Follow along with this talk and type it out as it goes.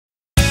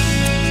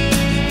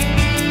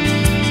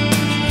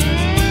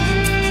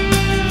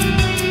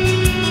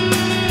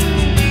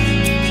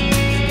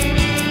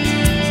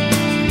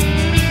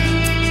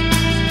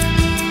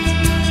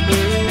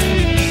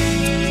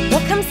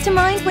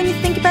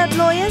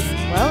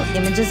pictures? Well,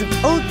 images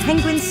of old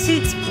penguin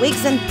suits,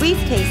 wigs and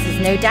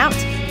briefcases, no doubt.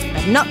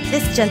 But not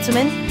this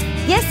gentleman.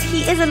 Yes,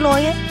 he is a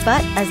lawyer,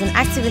 but as an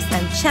activist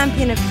and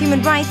champion of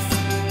human rights,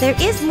 there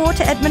is more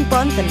to Edmund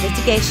Bon than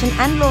litigation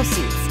and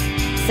lawsuits.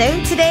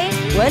 So today,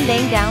 we're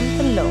laying down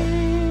the law.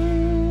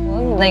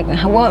 Like,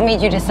 what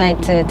made you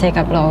decide to take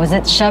up law? Was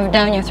it shoved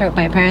down your throat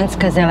by parents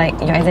because they're like,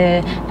 you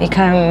either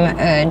become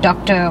a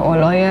doctor or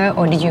lawyer,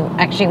 or did you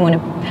actually want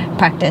to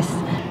practice?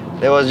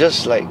 There was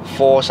just like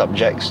 4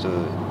 subjects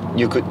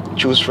you could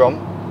choose from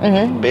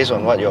based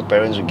on what your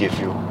parents would give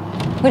you.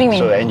 What do you mean?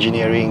 So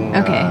engineering,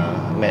 okay.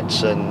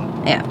 Medicine,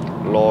 yeah.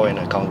 Law and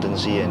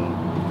accountancy. And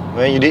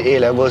when you did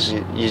A-levels,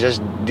 you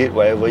just did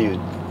whatever you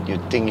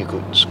think you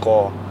could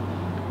score.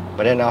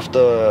 But then after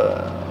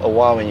a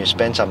while, when you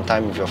spend some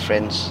time with your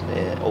friends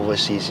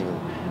overseas,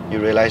 you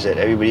realize that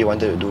everybody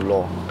wanted to do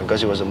law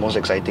because it was the most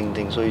exciting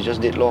thing. So you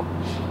just did law.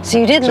 So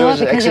you did law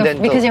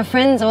because your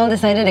friends all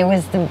decided it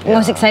was the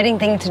most exciting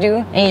thing to do,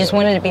 and you just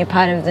wanted to be a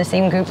part of the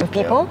same group of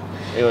people?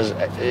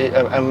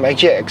 Yeah. I'm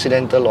actually an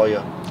accidental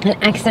lawyer. An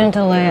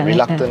accidental lawyer.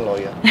 Reluctant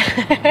lawyer.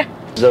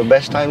 It's the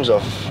best times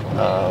of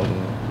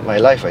my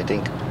life, I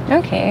think.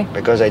 Okay.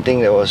 Because I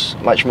think there was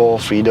much more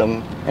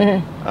freedom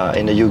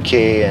in the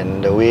UK,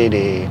 and the way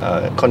they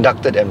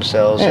conducted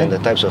themselves and the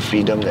types of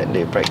freedom that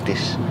they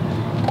practice.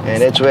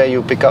 And that's where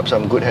you pick up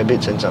some good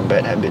habits and some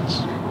bad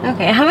habits.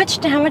 Okay. How much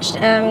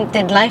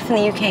did life in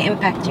the UK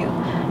impact you?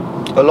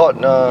 A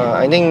lot.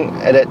 I think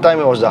at that time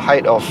it was the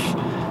height of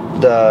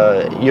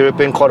the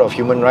European Court of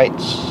Human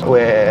Rights,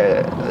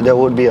 where there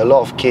would be a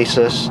lot of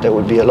cases, there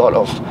would be a lot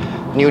of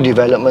new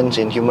developments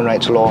in human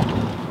rights law.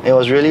 It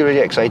was really, really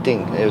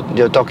exciting.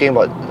 They were talking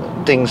about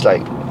things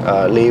like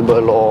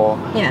labour law,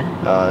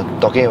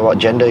 talking about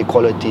gender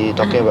equality,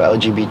 talking about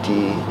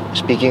LGBT,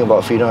 speaking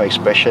about freedom of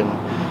expression.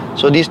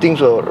 So these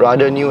things were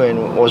rather new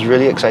and was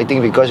really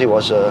exciting because it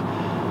was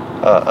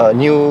a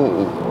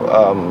new,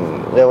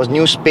 there was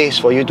new space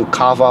for you to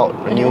carve out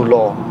a new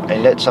law,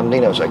 and that's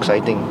something that was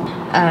exciting.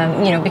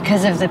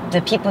 Because of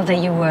the people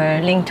that you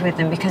were linked with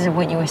and because of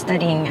what you were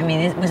studying, I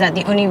mean, was that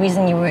the only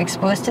reason you were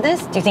exposed to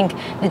this? Do you think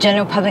the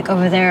general public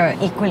over there are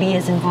equally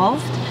as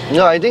involved?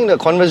 No, I think the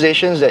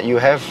conversations that you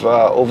have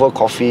over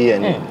coffee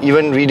and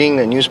even reading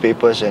the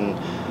newspapers and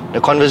the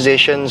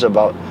conversations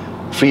about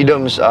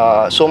freedoms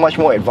are so much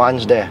more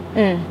advanced there.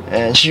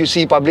 And you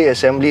see public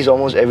assemblies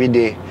almost every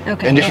day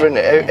in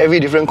every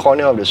different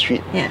corner of the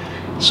street. Yeah.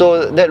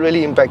 So that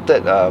really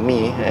impacted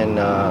me, and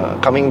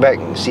coming back,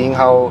 seeing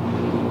how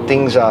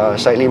things are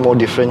slightly more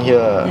different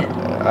here,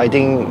 I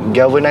think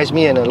galvanized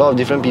me and a lot of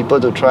different people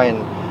to try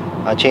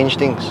and change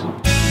things.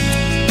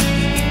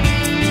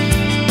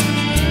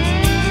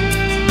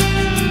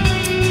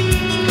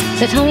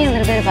 So tell me a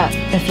little bit about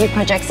the few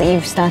projects that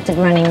you've started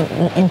running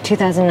in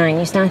 2009.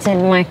 You started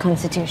My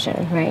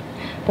Constitution, right?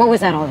 What was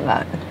that all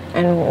about?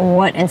 And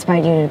what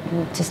inspired you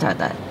to start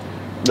that?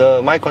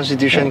 The My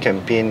Constitution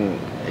campaign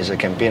is a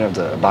campaign of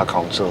the Bar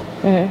Council.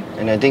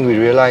 And I think we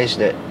realized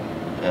that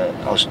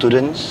our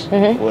students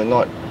were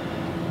not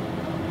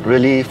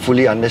really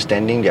fully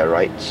understanding their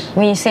rights.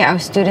 When you say our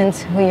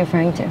students, who are you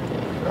referring to?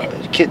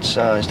 Kids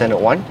Standard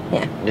 1.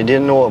 They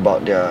didn't know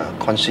about their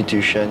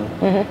constitution,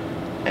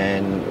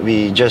 and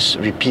we just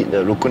repeat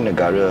the Rukun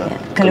Negara,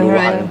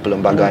 Kelurahan,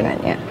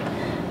 Perlembagaan.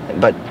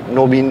 But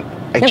nobody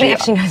actually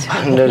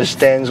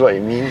understands what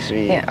it means.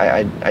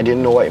 I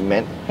didn't know what it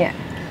meant.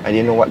 I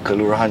didn't know what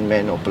Kelurahan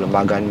meant or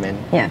Perlembagaan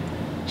meant.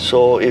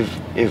 So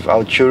if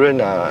our children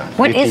are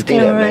what is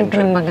Kelurahan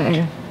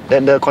Perlembagaan?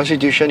 That the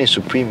constitution is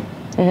supreme.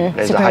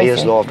 That's the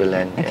highest law of the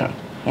land.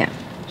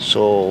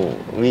 So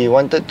we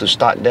wanted to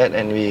start that,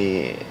 and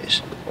we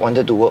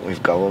wanted to work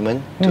with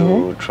government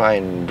to try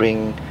and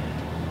bring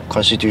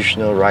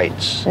constitutional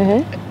rights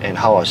and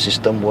how our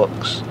system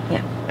works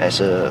as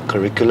a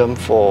curriculum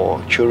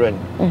for children.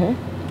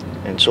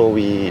 And so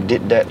we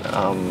did that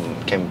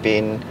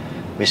campaign.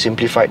 We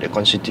simplified the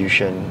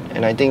constitution,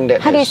 and I think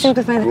that. How do you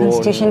simplify the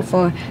constitution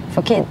for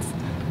kids?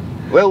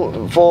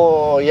 Well,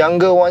 for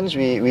younger ones,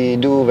 we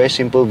do very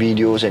simple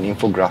videos and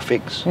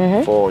infographics.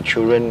 For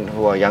children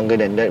who are younger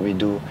than that, we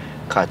do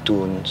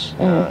cartoons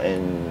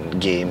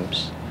and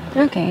games.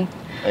 Okay.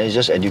 And it's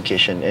just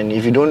education. And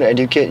if you don't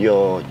educate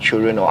your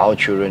children or our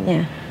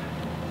children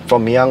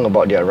from young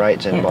about their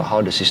rights and about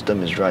how the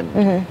system is run,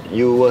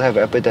 you will have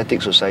an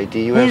apathetic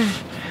society.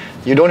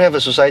 You don't have a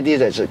society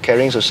that's a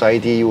caring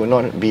society. You will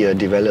not be a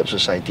developed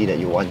society that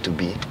you want to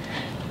be.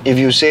 If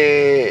you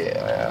say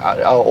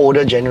our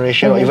older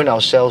generation or even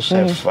ourselves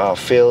have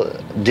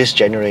failed this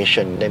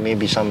generation, there may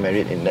be some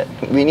merit in that.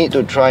 We need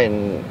to try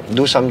and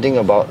do something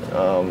about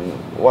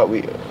what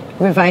we...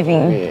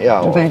 Reviving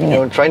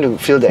it. Trying to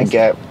fill that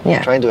gap,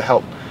 trying to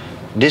help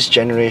this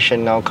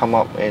generation now come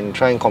up and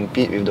try and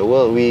compete with the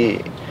world.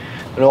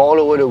 All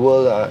over the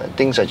world,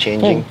 things are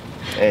changing.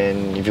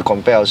 And if you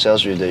compare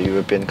ourselves with the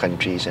European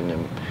countries and the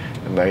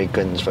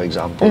Americans, for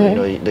example,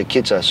 the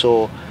kids are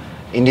so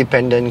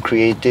independent,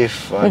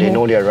 creative, they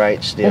know their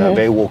rights, they are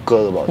very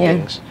vocal about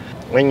things.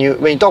 When you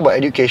talk about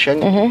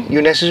education,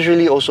 you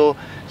necessarily also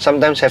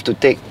sometimes have to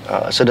take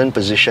a certain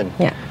position.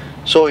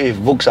 So if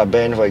books are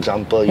banned, for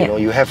example, you know,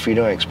 you have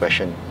freedom of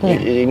expression.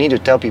 You need to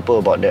tell people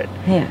about that.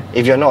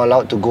 If you're not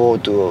allowed to go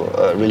to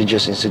a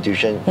religious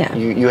institution,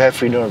 you have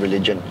freedom of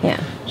religion.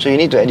 So you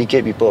need to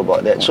educate people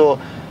about that. So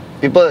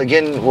people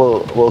again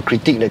will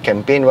critique the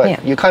campaign,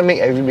 but you can't make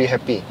everybody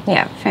happy.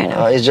 Fair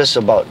enough. It's just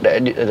about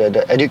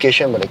the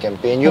education about the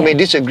campaign. You may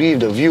disagree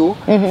with the view,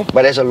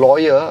 but as a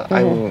lawyer,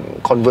 I'm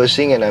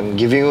conversing and I'm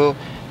giving you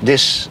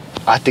this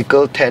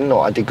Article 10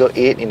 or Article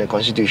 8 in the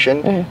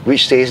Constitution,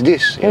 which says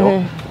this, you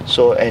know.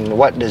 So, and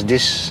what does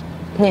this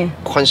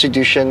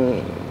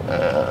Constitution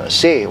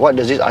say? What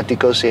does this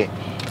article say?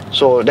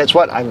 So that's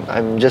what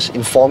I'm just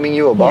informing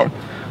you about.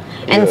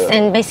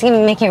 And basically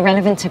make it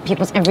relevant to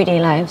people's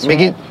everyday lives. Make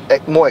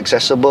it more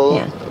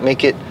accessible.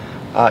 Make it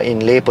in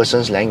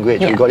layperson's language.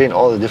 We got it in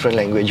all the different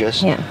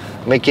languages.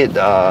 Make it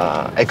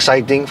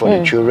exciting for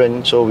the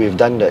children. So we've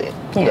done the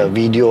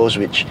videos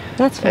which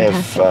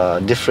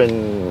have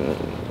different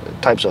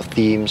types of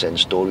themes and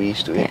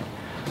stories to it.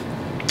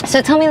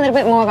 So tell me a little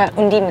bit more about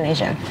Undi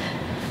Malaysia.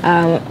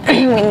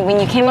 When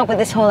you came up with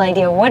this whole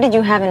idea, what did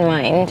you have in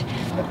mind?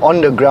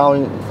 On the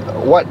ground,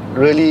 what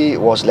really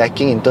was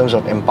lacking in terms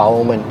of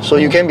empowerment. So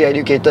you can be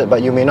educated,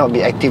 but you may not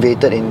be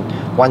activated in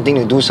wanting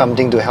to do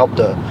something to help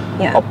the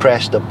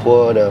oppressed, the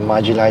poor, the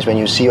marginalized when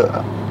you see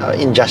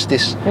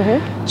injustice.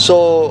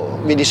 So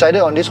we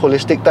decided on this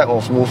holistic type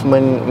of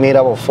movement made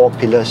up of 4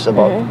 pillars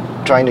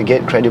about trying to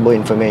get credible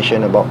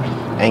information, about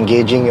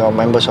engaging your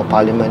members of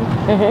parliament,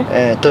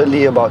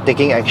 thirdly about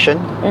taking action,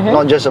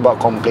 not just about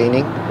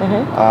complaining,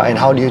 and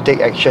how do you take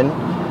action.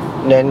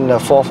 Then the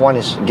 4th one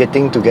is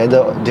getting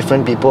together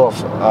different people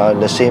of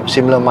the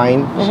similar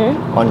minds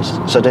on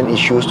certain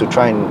issues to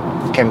try and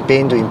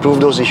campaign to improve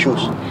those issues.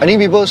 I think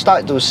people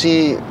start to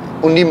see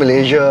Undi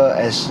Malaysia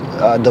as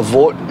the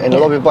vote, and a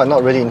lot of people are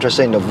not really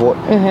interested in the vote.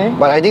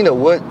 But I think the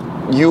word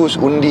used,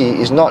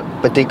 Undi, is not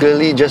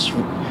particularly just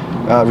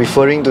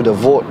referring to the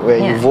vote where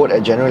you vote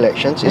at general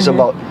elections. It's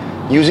about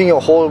using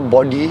your whole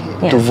body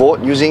to vote,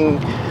 using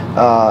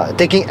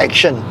taking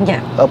action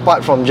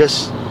apart from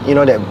just, you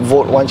know, that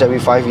vote once every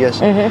 5 years.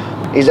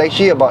 It's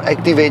actually about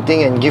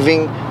activating and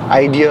giving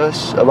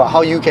ideas about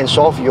how you can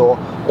solve your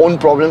own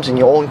problems in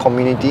your own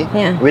community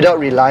without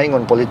relying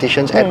on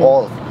politicians at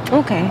all.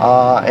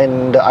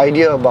 And the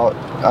idea about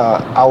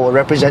our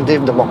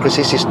representative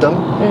democracy system,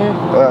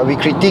 we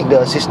critique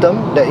the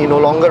system that it no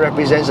longer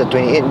represents the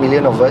 28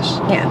 million of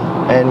us,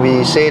 and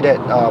we say that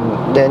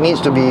there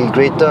needs to be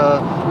greater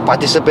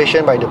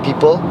participation by the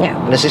people.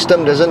 And the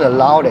system doesn't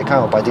allow that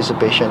kind of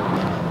participation.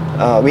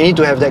 We need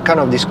to have that kind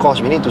of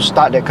discourse. We need to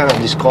start that kind of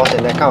discourse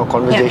and that kind of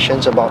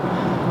conversations about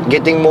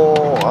getting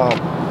more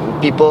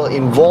people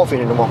involved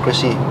in a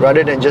democracy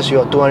rather than just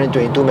your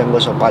 222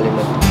 members of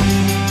parliament.